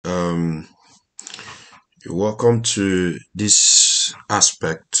Welcome to this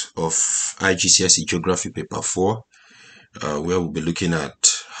aspect of IGCSE Geography Paper 4, where we'll be looking at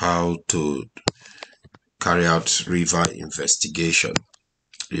how to carry out river investigation.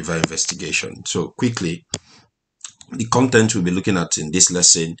 So quickly, the content we'll be looking at in this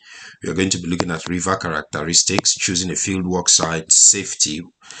lesson, we are going to be looking at river characteristics, choosing a fieldwork site, safety,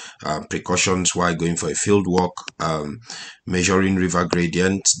 precautions while going for a fieldwork, measuring river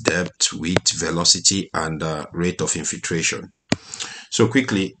gradient, depth, width, velocity, and rate of infiltration. So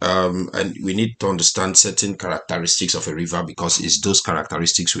quickly, and we need to understand certain characteristics of a river, because it's those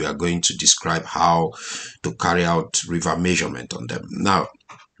characteristics we are going to describe how to carry out river measurement on them. Now,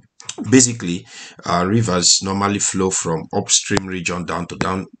 basically, rivers normally flow from upstream region down to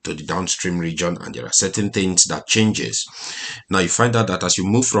the downstream region, and there are certain things that changes. Now you find out that as you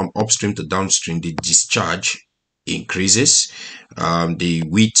move from upstream to downstream, the discharge increases, the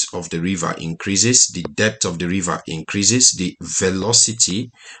width of the river increases, the depth of the river increases, the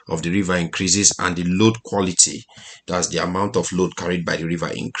velocity of the river increases, and the load quality, that's the amount of load carried by the river,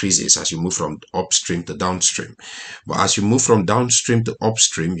 increases as you move from upstream to downstream. But as you move from downstream to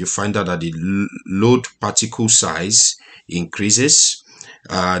upstream, you find out that the load particle size increases,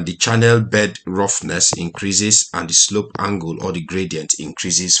 the channel bed roughness increases, and the slope angle or the gradient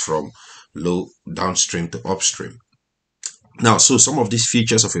increases from low downstream to upstream. Now, so some of these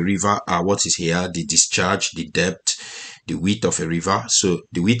features of a river are what is here: the discharge, the depth, the width of a river. So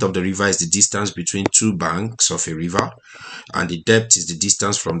the width of the river is the distance between two banks of a river, and the depth is the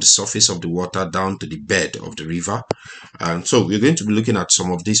distance from the surface of the water down to the bed of the river. And so we're going to be looking at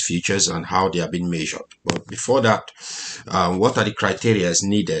some of these features and how they are being measured. But before that, what are the criteria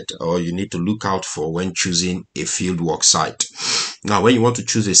needed, or you need to look out for when choosing a fieldwork site? Now, when you want to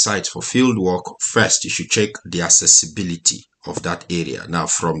choose a site for fieldwork, first you should check the accessibility of that area. Now,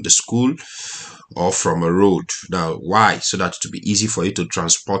 from the school or from a road. Now, why? So that it will be easy for you to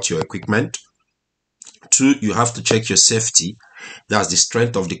transport your equipment. Two, you have to check your safety. That's the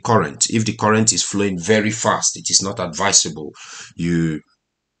strength of the current. If the current is flowing very fast, it is not advisable you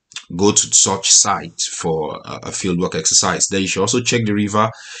go to such site for a fieldwork exercise. Then you should also check the river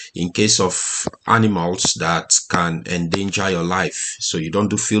in case of animals that can endanger your life, so you don't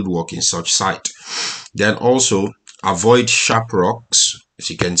do fieldwork in such site. Then also avoid sharp rocks, as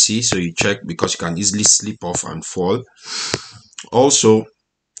you can see. So you check, because you can easily slip off and fall. Also,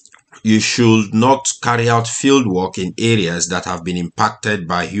 you should not carry out fieldwork in areas that have been impacted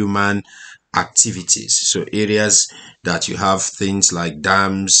by human activities. So areas that you have things like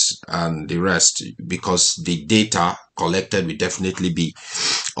dams and the rest, because the data collected will definitely be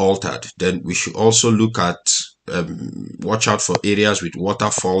altered. Then we should also look at watch out for areas with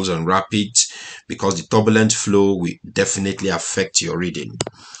waterfalls and rapids, because the turbulent flow will definitely affect your reading.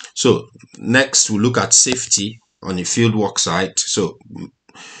 So next, we'll look at safety on a fieldwork site. So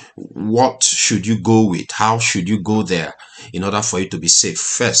what should you go with? How should you go there in order for you to be safe?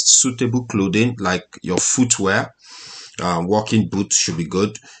 First, suitable clothing like your footwear, walking boots should be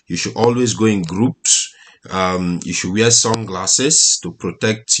good. You should always go in groups. You should wear sunglasses to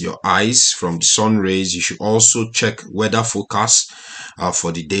protect your eyes from the sun rays. You should also check weather forecast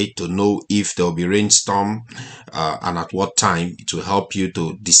for the day to know if there will be rainstorm and at what time. It will help you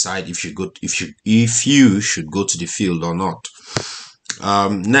to decide if you should go to the field or not.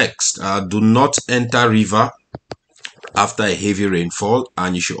 Next, do not enter river after a heavy rainfall,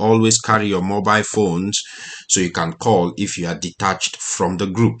 and you should always carry your mobile phones so you can call if you are detached from the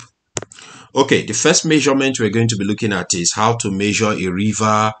group. Okay, the first measurement we're going to be looking at is how to measure a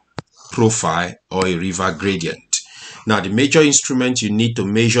river profile or a river gradient. Now, the major instrument you need to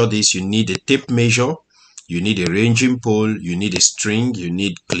measure this, you need a tape measure, you need a ranging pole, you need a string, you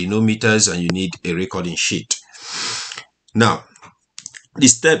need clinometers, and you need a recording sheet. Now, the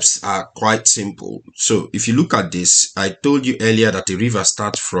steps are quite simple. So if you look at this, I told you earlier that the river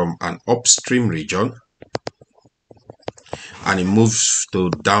starts from an upstream region and it moves to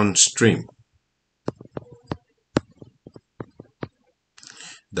downstream.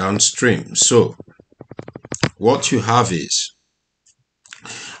 So what you have is,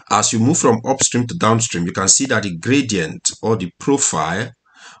 as you move from upstream to downstream, you can see that the gradient or the profile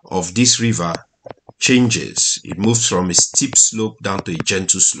of this river changes. It moves from a steep slope down to a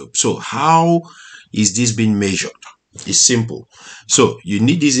gentle slope. So how is this being measured? It's simple. So you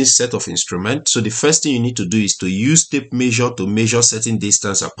need this set of instruments. So the first thing you need to do is to use tape measure to measure certain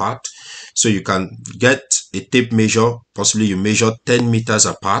distance apart. So you can get a tape measure, possibly you measure 10 meters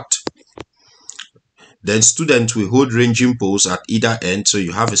apart. Then students will hold ranging poles at either end. So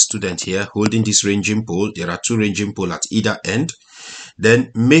you have a student here holding this ranging pole. There are two ranging poles at either end.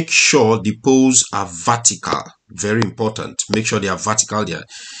 Then make sure the poles are vertical. Very important. Make sure they are vertical there.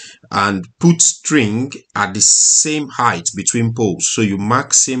 And put string at the same height between poles. So you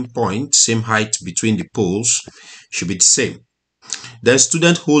mark same point, same height between the poles should be the same. Then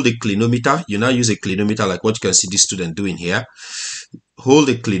student hold a clinometer. You now use a clinometer like what you can see this student doing here. Hold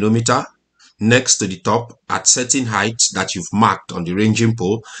a clinometer next to the top at certain height that you've marked on the ranging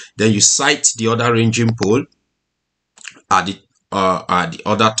pole. Then you sight the other ranging pole at the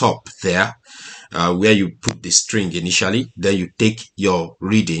other top there, where you put the string initially. Then you take your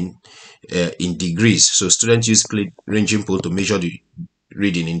reading in degrees. So students use ranging pole to measure the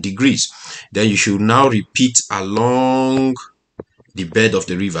reading in degrees. Then you should now repeat along the bed of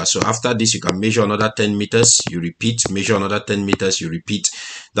the river. So after this, you can measure another 10 meters, you repeat, measure another 10 meters, you repeat.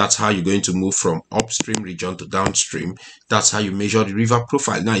 That's how you're going to move from upstream region to downstream. That's how you measure the river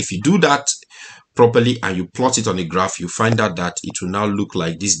profile. Now, if you do that properly and you plot it on a graph, you find out that it will now look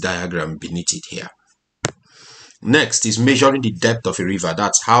like this diagram beneath it here. Next is measuring the depth of a river.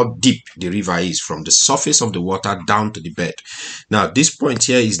 That's how deep the river is from the surface of the water down to the bed. Now, this point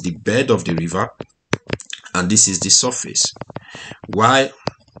here is the bed of the river, and this is the surface.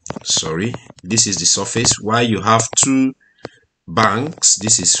 This is the surface. Why you have two banks.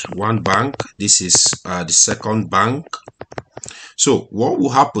 This is one bank. This is the second bank. So what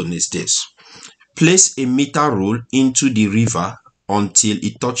will happen is this. Place a meter rule into the river until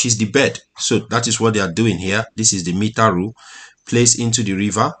it touches the bed. So that is what they are doing here. This is the meter rule. Place into the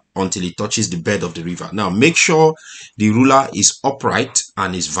river until it touches the bed of the river. Now make sure the ruler is upright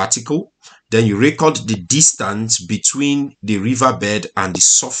and is vertical. Then you record the distance between the riverbed and the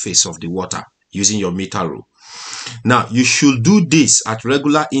surface of the water using your meter rule. Now, you should do this at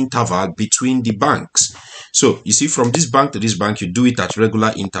regular interval between the banks. So, you see, from this bank to this bank, you do it at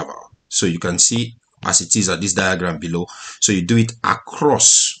regular interval. So, you can see as it is at this diagram below. So, you do it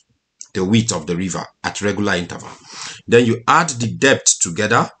across the width of the river at regular interval. Then you add the depth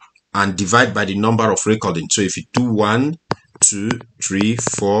together and divide by the number of recordings. So, if you do 1, 2, 3,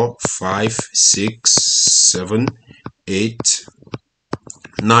 4, 5, 6, 7, 8,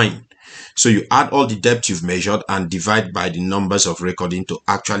 9. So you add all the depth you've measured and divide by the numbers of recording to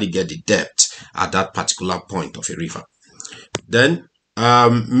actually get the depth at that particular point of a river. Then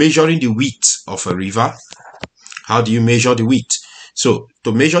measuring the width of a river. How do you measure the width? So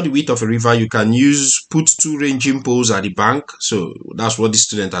to measure the width of a river, you can put two ranging poles at the bank. So that's what the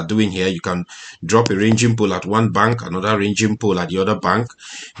students are doing here. You can drop a ranging pole at one bank, another ranging pole at the other bank.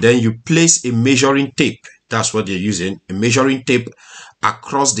 Then you place a measuring tape. That's what they're using, a measuring tape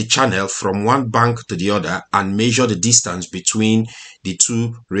across the channel from one bank to the other and measure the distance between the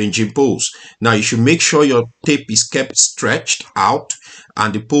two ranging poles. Now you should make sure your tape is kept stretched out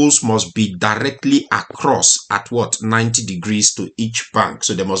and the poles must be directly across at 90 degrees to each bank.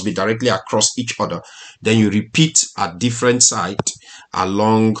 So they must be directly across each other. Then you repeat at different sides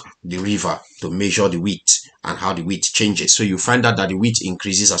along the river to measure the width and how the width changes. So you find out that the width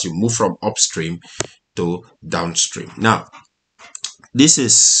increases as you move from upstream to downstream. Now, this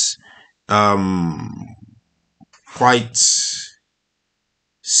is quite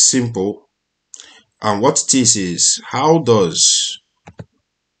simple, and what it is how does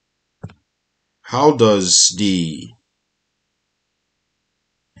the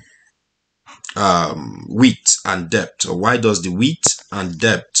width and depth, or why does the width and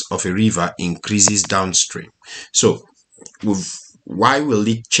depth of a river increases downstream? So why will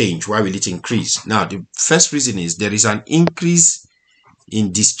it change? Why will it increase? Now, the first reason is there is an increase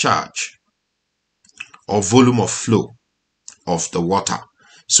in discharge or volume of flow of the water.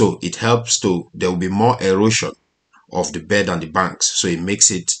 So it helps there will be more erosion of the bed and the banks. So it makes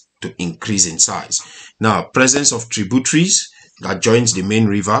it to increase in size. Now, presence of tributaries that joins the main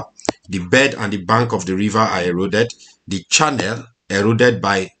river, the bed and the bank of the river are eroded, the channel eroded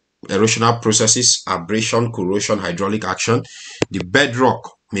by erosional processes, abrasion, corrosion, hydraulic action. The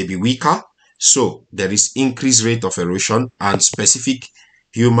bedrock may be weaker, so there is increased rate of erosion and specific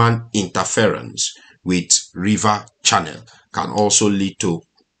human interference with river channel can also lead to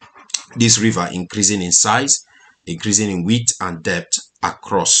this river increasing in size, increasing in width and depth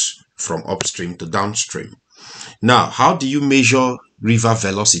across from upstream to downstream. Now, how do you measure river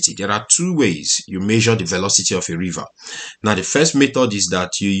velocity? There are two ways you measure the velocity of a river. Now, the first method is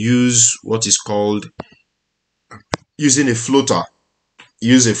that you use what is called using a floater.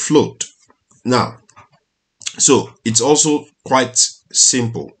 Use a float. Now, so it's also quite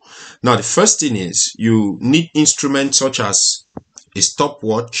simple. Now, the first thing is you need instruments such as a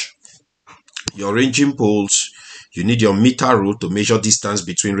stopwatch, your ranging poles. You need your meter rule to measure distance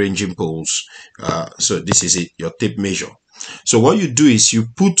between ranging poles. So this is it, your tape measure. So what you do is you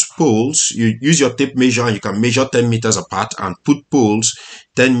put poles, you use your tape measure, and you can measure 10 meters apart and put poles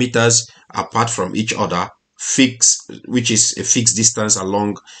 10 meters apart from each other, which is a fixed distance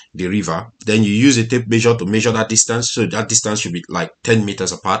along the river. Then you use a tape measure to measure that distance. So that distance should be like 10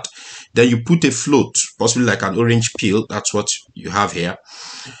 meters apart. Then you put a float, possibly like an orange peel. That's what you have here.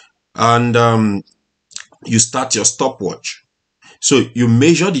 And you start your stopwatch. So you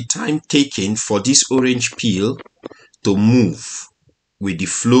measure the time taken for this orange peel to move with the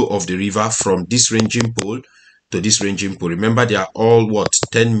flow of the river from this ranging pole to this ranging pole. Remember, they are all what,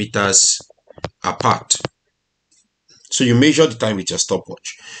 10 meters apart. So you measure the time with your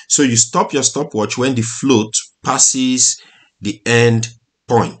stopwatch. So you stop your stopwatch when the float passes the end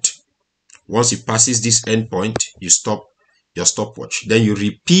point. Once it passes this end point, you stop your stopwatch. Then you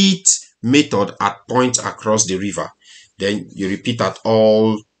repeat method at points across the river. Then you repeat at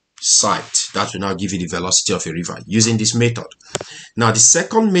all sites. That will now give you the velocity of a river using this method. Now, the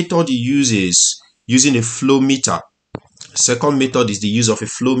second method you use is using a flowmeter. Second method is the use of a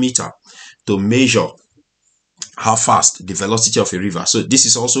flowmeter to measure how fast the velocity of a river. So this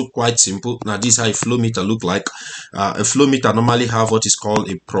is also quite simple. Now, this is how a flowmeter look like. A flowmeter normally have what is called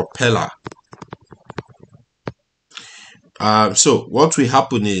a propeller. So what will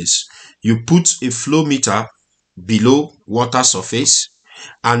happen is you put a flowmeter below water surface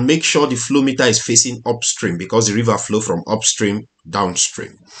and make sure the flowmeter is facing upstream, because the river flow from upstream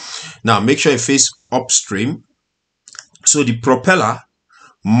downstream. Now make sure it face upstream. So the propeller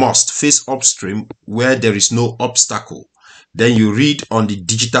must face upstream where there is no obstacle. Then you read on the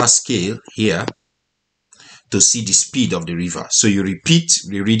digital scale here to see the speed of the river. So you repeat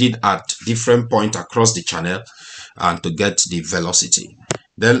the reading at different points across the channel and to get the velocity.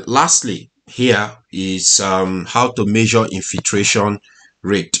 Then lastly, here is how to measure infiltration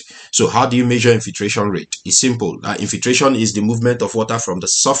rate. So how do you measure infiltration rate? It's simple. Infiltration is the movement of water from the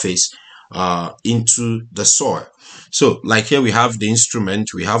surface into the soil. So like here we have the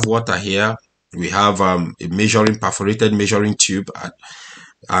instrument, we have water here, we have a perforated measuring tube,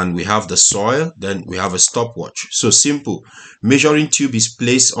 and we have the soil, then we have a stopwatch. So simple. Measuring tube is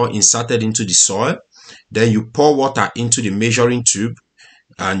placed or inserted into the soil. Then you pour water into the measuring tube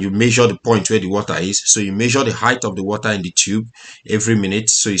and you measure the point where the water is. So you measure the height of the water in the tube every minute.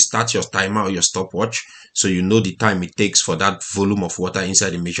 So you start your timer or your stopwatch, so you know the time it takes for that volume of water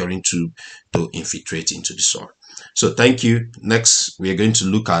inside the measuring tube to infiltrate into the soil. So thank you. Next, we are going to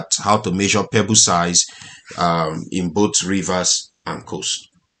look at how to measure pebble size in both rivers and coast.